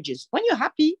my marriages. When you're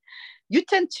happy, you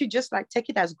tend to just like take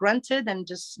it as granted and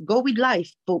just go with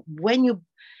life. But when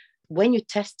you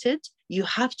test it, you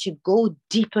have to go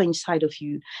deeper inside of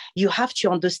you. You have to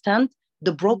understand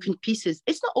the broken pieces.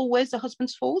 It's not always the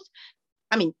husband's fault.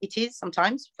 I mean, it is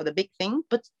sometimes for the big thing,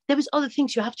 but there is other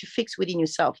things you have to fix within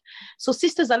yourself. So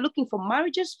sisters are looking for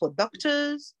marriages, for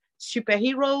doctors,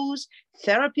 superheroes,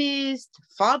 therapists,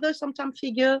 father, sometimes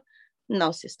figure.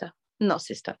 No, sister. No,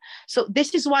 sister. So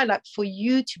this is why, like, for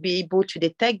you to be able to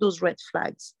detect those red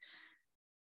flags,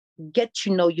 get to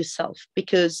know yourself,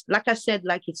 because like I said,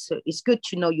 like it's good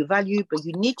to know your value, but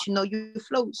you need to know your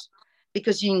flaws,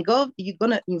 because you're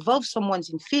gonna involve someone's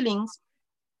in feelings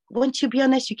when, to be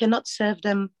honest, you cannot serve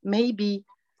them maybe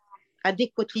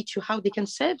adequately to how they can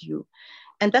serve you.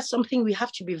 And that's something we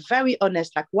have to be very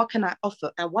honest, like what can I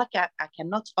offer and what I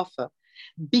cannot offer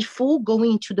before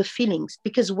going into the feelings.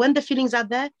 Because when the feelings are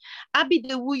there, I'll be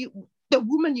the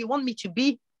woman you want me to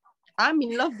be. I'm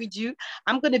in love with you.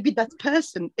 I'm going to be that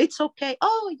person. It's okay.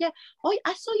 Oh, yeah. Oh,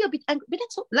 I saw you a bit angry. But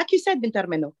it's like you said,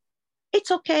 Bintermeno, it's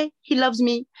okay. He loves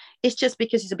me. It's just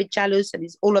because he's a bit jealous and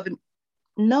he's all of him.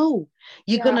 No,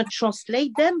 you're going to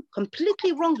translate them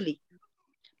completely wrongly.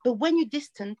 But when you're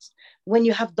distant, when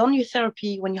you have done your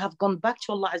therapy, when you have gone back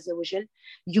to Allah Azza wa Jal,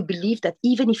 you believe that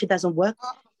even if it doesn't work,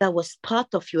 that was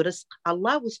part of your rizq.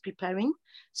 Allah was preparing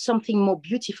something more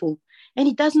beautiful. And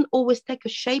it doesn't always take a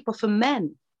shape of a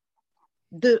man.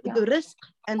 The rizq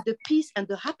and the peace and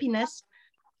the happiness,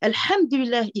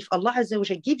 alhamdulillah, if Allah Azza wa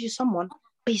Jal gives you someone,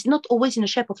 but it's not always in the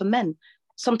shape of a man.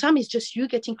 Sometimes it's just you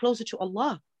getting closer to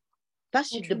Allah. That's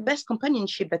the best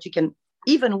companionship that you can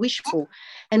even wish for.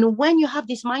 And when you have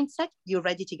this mindset, you're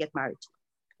ready to get married.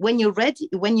 When you're ready,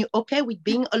 when you're okay with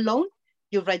being alone,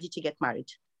 you're ready to get married.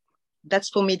 That's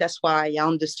for me, that's why I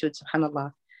understood,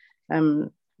 subhanAllah.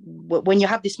 When you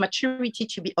have this maturity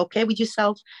to be okay with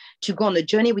yourself, to go on a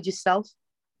journey with yourself,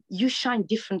 you shine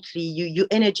differently, your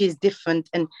energy is different,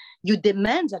 and your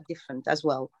demands are different as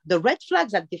well. The red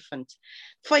flags are different.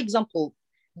 For example,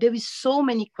 there is so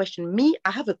many questions. Me,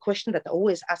 I have a question that I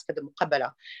always ask at the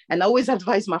muqabala, and I always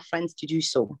advise my friends to do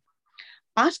so.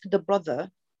 Ask the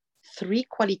brother 3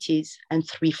 qualities and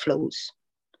 3 flaws.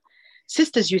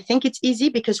 Sisters, you think it's easy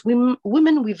because women,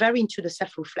 we're very into the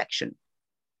self-reflection.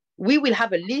 We will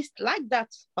have a list like that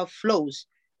of flaws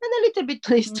and a little bit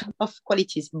list of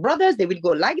qualities. Brothers, they will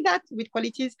go like that with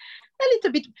qualities, a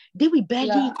little bit. They will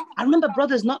barely, I remember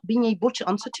brothers not being able to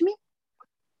answer to me.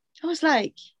 I was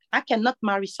like, I cannot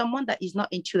marry someone that is not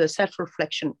into the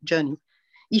self-reflection journey.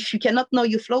 If you cannot know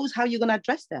your flaws, how are you going to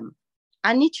address them?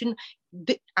 I need to,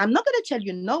 I'm not going to tell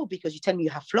you no because you tell me you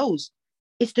have flaws.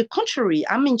 It's the contrary.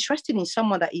 I'm interested in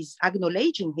someone that is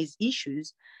acknowledging his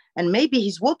issues and maybe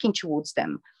he's working towards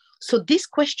them. So this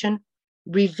question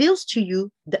reveals to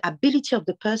you the ability of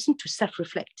the person to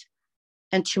self-reflect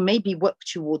and to maybe work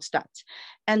towards that.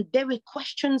 And there were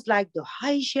questions like the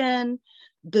hygiene,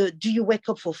 do you wake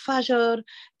up for Fajr?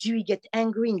 Do you get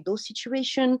angry in those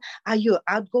situations? Are you an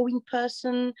outgoing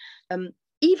person?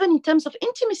 Even in terms of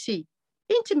intimacy,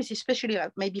 especially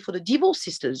like maybe for the divorced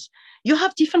sisters, you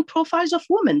have different profiles of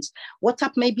women. What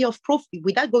type maybe of profile,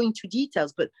 without going into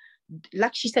details, but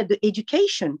like she said, the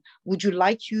education, would you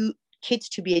like your kids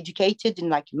to be educated in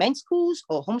like men's schools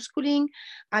or homeschooling?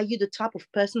 Are you the type of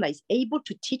person that is able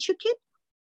to teach your kid?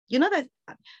 You know that,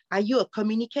 are you a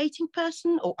communicating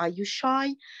person or are you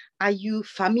shy? Are you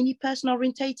family person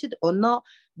orientated or not?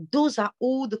 Those are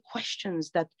all the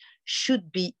questions that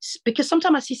should be, because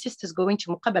sometimes I see sisters going to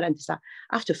Muqabala and they say,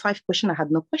 after 5 questions, I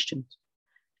had no questions.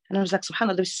 And I was like,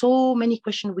 subhanAllah, there's so many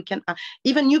questions we can,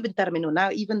 even you, Bintermeno, now,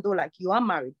 even though like you are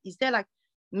married, is there like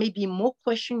maybe more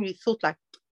questions you thought like,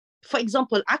 for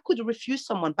example, I could refuse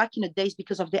someone back in the days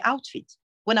because of the outfit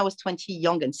when I was 20,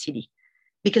 young and silly.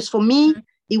 Because for me,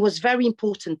 it was very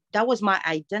important. That was my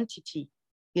identity,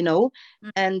 you know?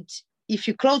 And if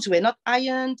your clothes were not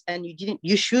ironed and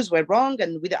your shoes were wrong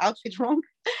and with the outfit wrong,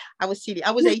 I was silly.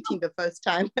 I was 18 the first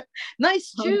time. No,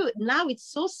 it's true. Now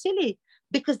it's so silly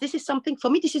because this is something,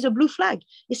 for me, this is a blue flag.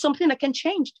 It's something that can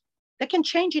change. That can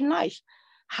change in life.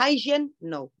 Hygiene,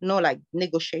 no like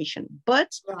negotiation.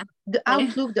 But the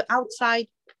outlook, the outside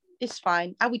is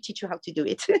fine. I will teach you how to do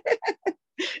it.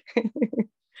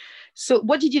 So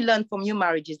what did you learn from your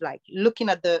marriages? Like looking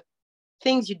at the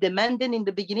things you demanded in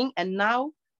the beginning and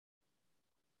now,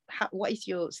 what is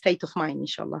your state of mind,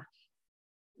 inshallah?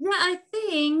 Yeah, I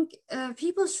think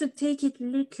people should take it a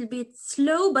little bit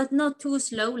slow, but not too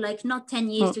slow, like not 10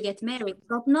 years to get married,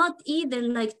 but not either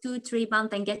like 2-3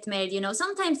 months and get married. You know,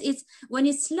 sometimes it's when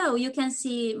it's slow, you can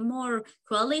see more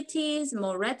qualities,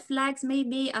 more red flags,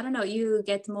 maybe. I don't know, you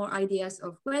get more ideas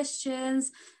of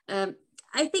questions.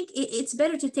 I think it's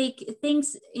better to take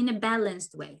things in a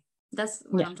balanced way. That's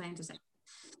what I'm trying to say.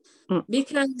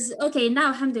 Because, okay, now,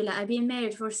 alhamdulillah, I've been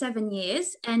married for 7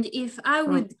 years. And if I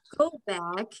would go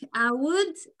back, I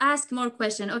would ask more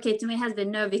questions. Okay, to my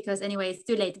husband, no, because anyway, it's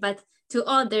too late. But to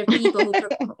other people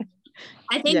who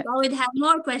I think I would have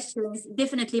more questions,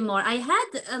 definitely more. I had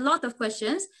a lot of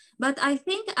questions, but I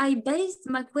think I based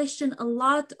my question a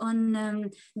lot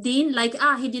on Dean, like,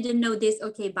 he didn't know this.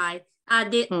 Okay, bye.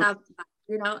 Bye.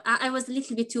 You know, I was a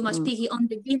little bit too much picky on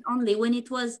the bean only when it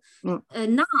was,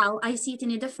 now I see it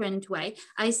in a different way.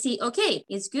 I see, okay,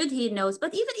 it's good he knows,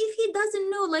 but even if he doesn't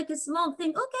know like a small thing,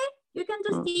 okay, You can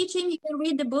just teach him, you can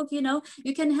read the book, you know,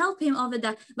 you can help him over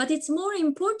that. But it's more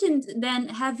important than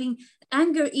having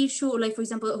anger issue, like, for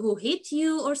example, who hit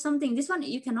you or something. This one,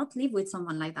 you cannot live with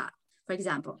someone like that, for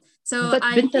example. So but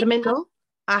Bint Armeno,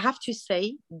 I have to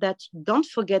say that don't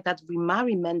forget that we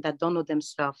marry men that don't know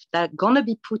themselves. They're going to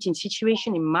be put in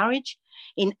situation in marriage,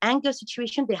 in anger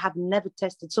situation they have never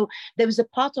tested. So there is a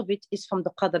part of it is from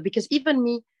the qadar, because even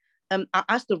me, I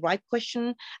asked the right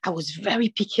question. I was very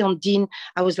picky on deen.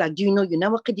 I was like, do you know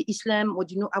Nawaqid Islam? Or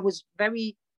do you know, I was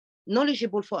very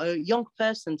knowledgeable for a young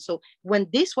person. So when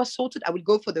this was sorted, I would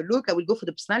go for the look, I would go for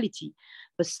the personality.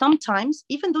 But sometimes,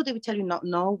 even though they would tell you, not,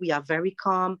 no, we are very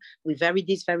calm, we're very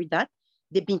this, very that,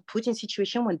 they've been put in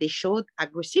situation when they showed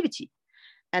aggressivity.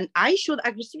 And I showed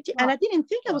aggressivity and I didn't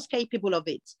think I was capable of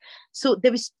it. So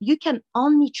you can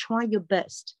only try your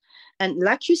best. And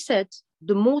like you said,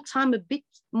 the more time, a bit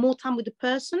more time with the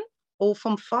person or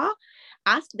from far,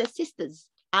 ask their sisters,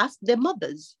 ask their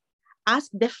mothers,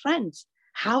 ask their friends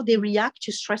how they react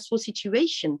to stressful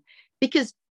situation,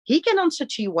 because he can answer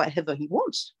to you whatever he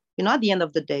wants, at the end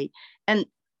of the day. And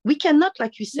we cannot,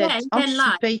 like you said,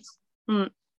 anticipate.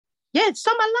 Yeah,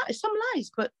 some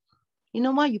lies, but you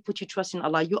know what? You put your trust in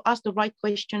Allah. You ask the right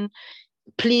question.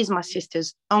 Please, my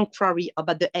sisters, inquiry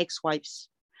about the ex-wives.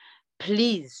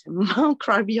 Please,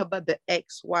 inquiry about the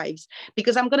ex-wives.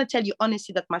 Because I'm going to tell you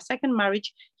honestly that my second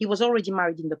marriage, he was already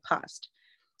married in the past.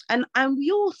 And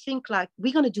we all think like,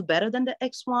 we're going to do better than the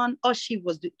ex-one, or she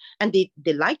was, and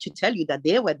they like to tell you that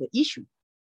they were the issue.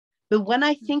 But when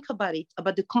I think about it,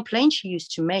 about the complaint she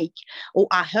used to make, or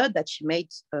I heard that she made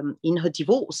in her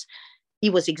divorce,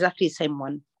 it was exactly the same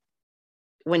one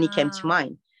when he came to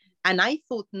mind. And I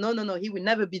thought, no, he will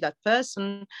never be that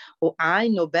person, or I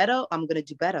know better, I'm going to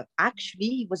do better. Actually,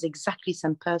 he was exactly the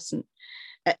same person.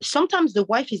 Sometimes the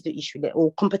wife is the issue there,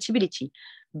 or compatibility.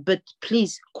 But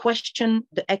please question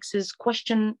the exes,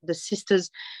 question the sisters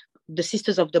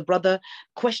of the brother,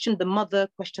 question the mother,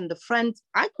 question the friends.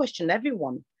 I question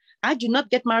everyone. I do not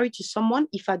get married to someone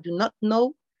if I do not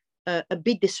know a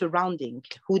bit the surrounding,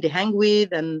 who they hang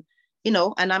with, and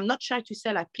and I'm not shy to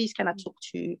say, like, please, can I talk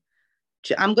to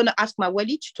I'm going to ask my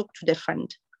wali to talk to their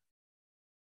friend.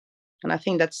 And I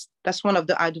think that's one of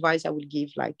the advice I would give,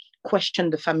 like, question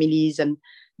the families and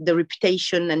the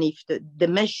reputation, and if the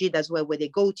masjid as well, where they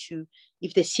go to,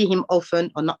 if they see him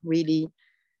often or not really.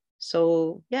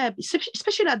 So yeah,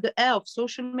 especially at the era of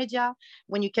social media,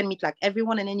 when you can meet like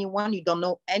everyone and anyone, you don't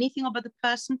know anything about the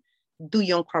person, do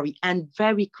your inquiry. And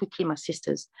very quickly, my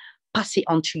sisters, pass it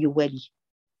on to your wali.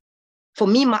 For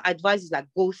me, my advice is like,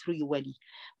 go through your wali.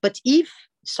 But if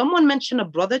someone mentioned a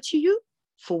brother to you,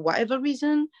 for whatever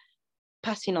reason,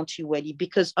 pass it on to your wali,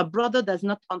 because a brother does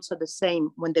not answer the same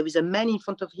when there is a man in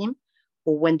front of him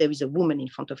or when there is a woman in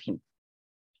front of him.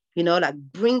 Like,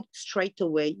 bring straight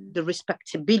away the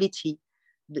respectability,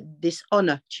 this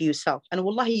honor to yourself. And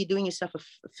wallahi, you're doing yourself a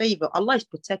favor. Allah is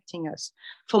protecting us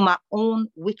from our own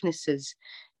weaknesses.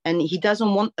 And he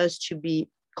doesn't want us to be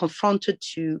confronted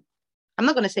to, I'm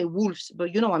not going to say wolves,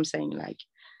 but you know what I'm saying, like,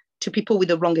 to people with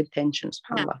the wrong intentions.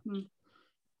 Yeah.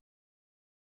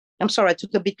 I'm sorry, I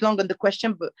took a bit long on the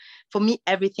question, but for me,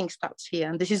 everything starts here.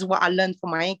 And this is what I learned from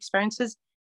my experiences,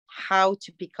 how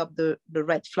to pick up the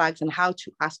red flags and how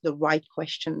to ask the right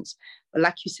questions.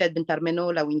 Like you said, Bint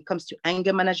Armeno, like when it comes to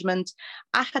anger management,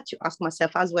 I had to ask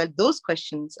myself as well those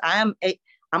questions. Am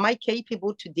I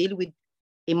capable to deal with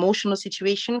emotional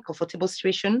situation, comfortable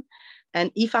situation?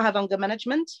 And if I have anger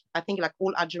management, I think like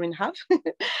all Algerians have,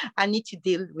 I need to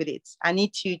deal with it. I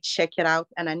need to check it out,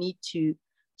 and I need to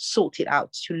sort it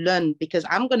out, to learn, because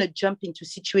I'm going to jump into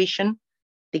situation.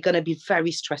 They're going to be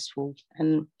very stressful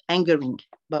and angering.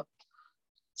 But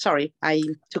sorry, I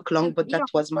took long, but that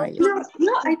was my...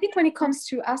 No, I think when it comes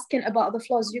to asking about the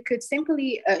flaws, you could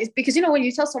simply, because, when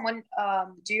you tell someone,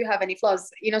 do you have any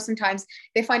flaws? Sometimes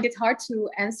they find it hard to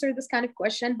answer this kind of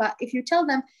question. But if you tell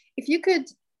them, if you could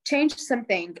change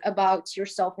something about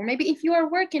yourself, or maybe if you are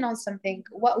working on something,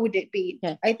 what would it be?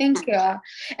 Yeah. I think, and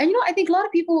I think a lot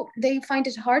of people, they find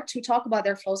it hard to talk about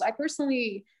their flaws. I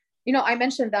personally, I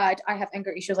mentioned that I have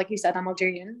anger issues. Like you said, I'm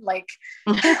Algerian. Like,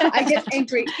 I get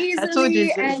angry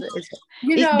easily. And,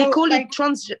 they call it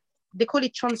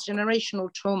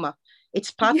transgenerational trauma.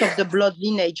 It's part of the blood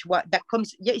lineage. That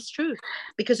comes. Yeah, it's true.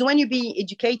 Because when you be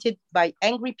educated by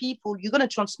angry people, you're gonna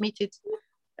transmit it,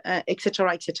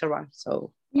 etc., etc.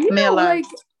 So,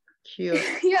 Cute.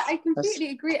 Yeah, I completely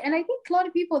agree. And I think a lot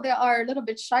of people, they are a little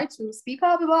bit shy to speak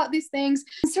up about these things.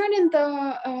 Concerning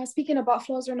the speaking about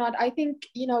flaws or not, I think,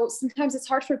 sometimes it's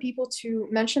hard for people to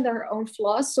mention their own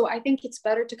flaws. So I think it's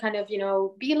better to kind of,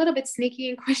 be a little bit sneaky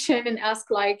and question and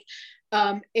ask, like,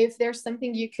 if there's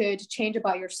something you could change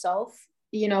about yourself,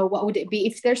 what would it be?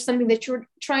 If there's something that you're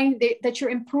that you're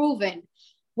improving,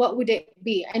 what would it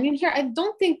be? And in here, I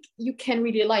don't think you can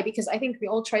really lie, because I think we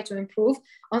all try to improve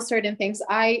on certain things.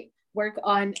 I work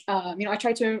on, I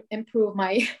try to improve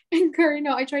my anger.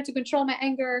 I try to control my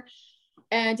anger,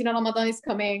 and Ramadan is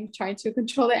coming, trying to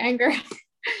control the anger.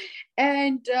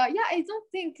 And I don't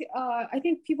think, I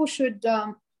think people should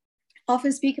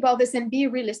often speak about this and be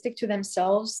realistic to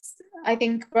themselves. I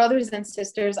think brothers and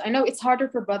sisters, I know it's harder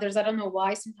for brothers. I don't know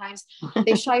why sometimes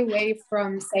they shy away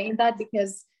from saying that,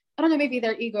 because I don't know, maybe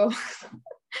their ego.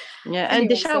 Yeah, and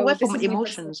they shy away from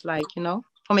emotions, like,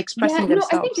 from expressing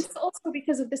themselves. I think it's also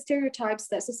because of the stereotypes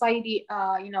that society,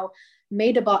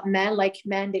 made about men. Like,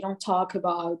 men, they don't talk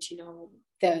about,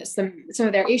 some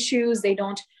of their issues. They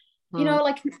don't,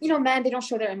 men, they don't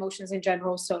show their emotions in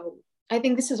general. So I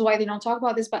think this is why they don't talk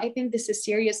about this. But I think this is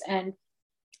serious, and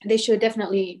they should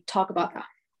definitely talk about that.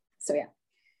 So yeah.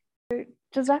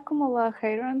 Jazakumullah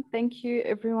khairan. Thank you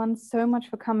everyone so much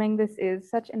for coming. This is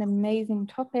such an amazing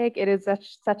topic. It is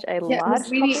such a large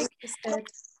topic.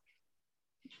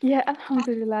 Yeah,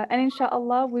 alhamdulillah. And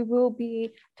inshallah, we will be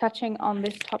touching on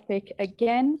this topic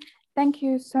again. Thank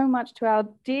you so much to our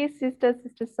dear sister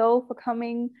Soul, for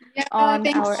coming on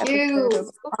our episode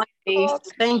of Ukhtis.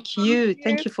 Thank you.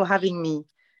 Thank you for having me.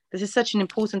 This is such an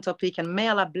important topic, and may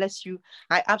Allah bless you.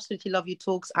 I absolutely love your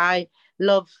talks. I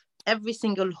love every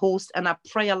single host, and I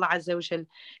pray Allah Azza wa Jal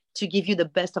to give you the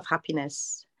best of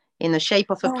happiness in the shape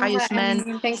of a pious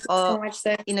man, or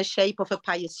in the shape of a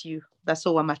pious you. That's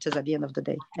all what matters at the end of the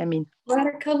day. I mean,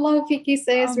 Barakallah fiki,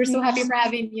 sis. We're so happy for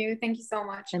having you. Thank you so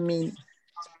much. I mean,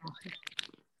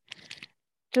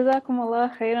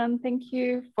 Jazakumullah khairan. Thank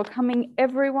you for coming,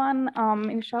 everyone.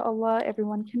 Inshallah,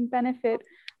 everyone can benefit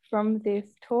from this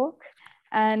talk.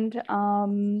 And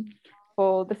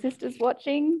for the sisters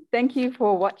watching, thank you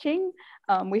for watching.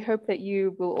 We hope that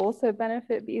you will also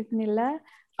benefit, bi'ithnillah.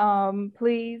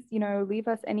 Please, leave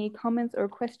us any comments or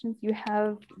questions you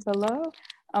have below.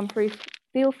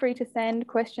 Feel free to send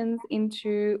questions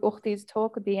into Ukhtis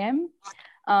Talk DM,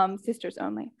 sisters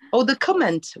only. Oh, the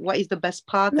comment. What is the best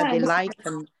part that they like?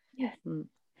 And yes.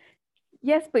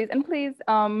 Yes, please. And please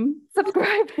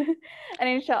subscribe. And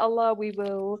inshallah, we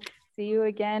will see you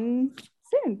again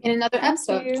soon. In another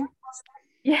episode.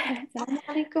 Yes. Assalamu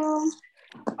alaikum.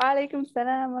 Wa alaikum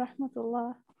salam wa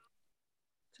rahmatullah.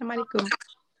 Assalamu alaikum.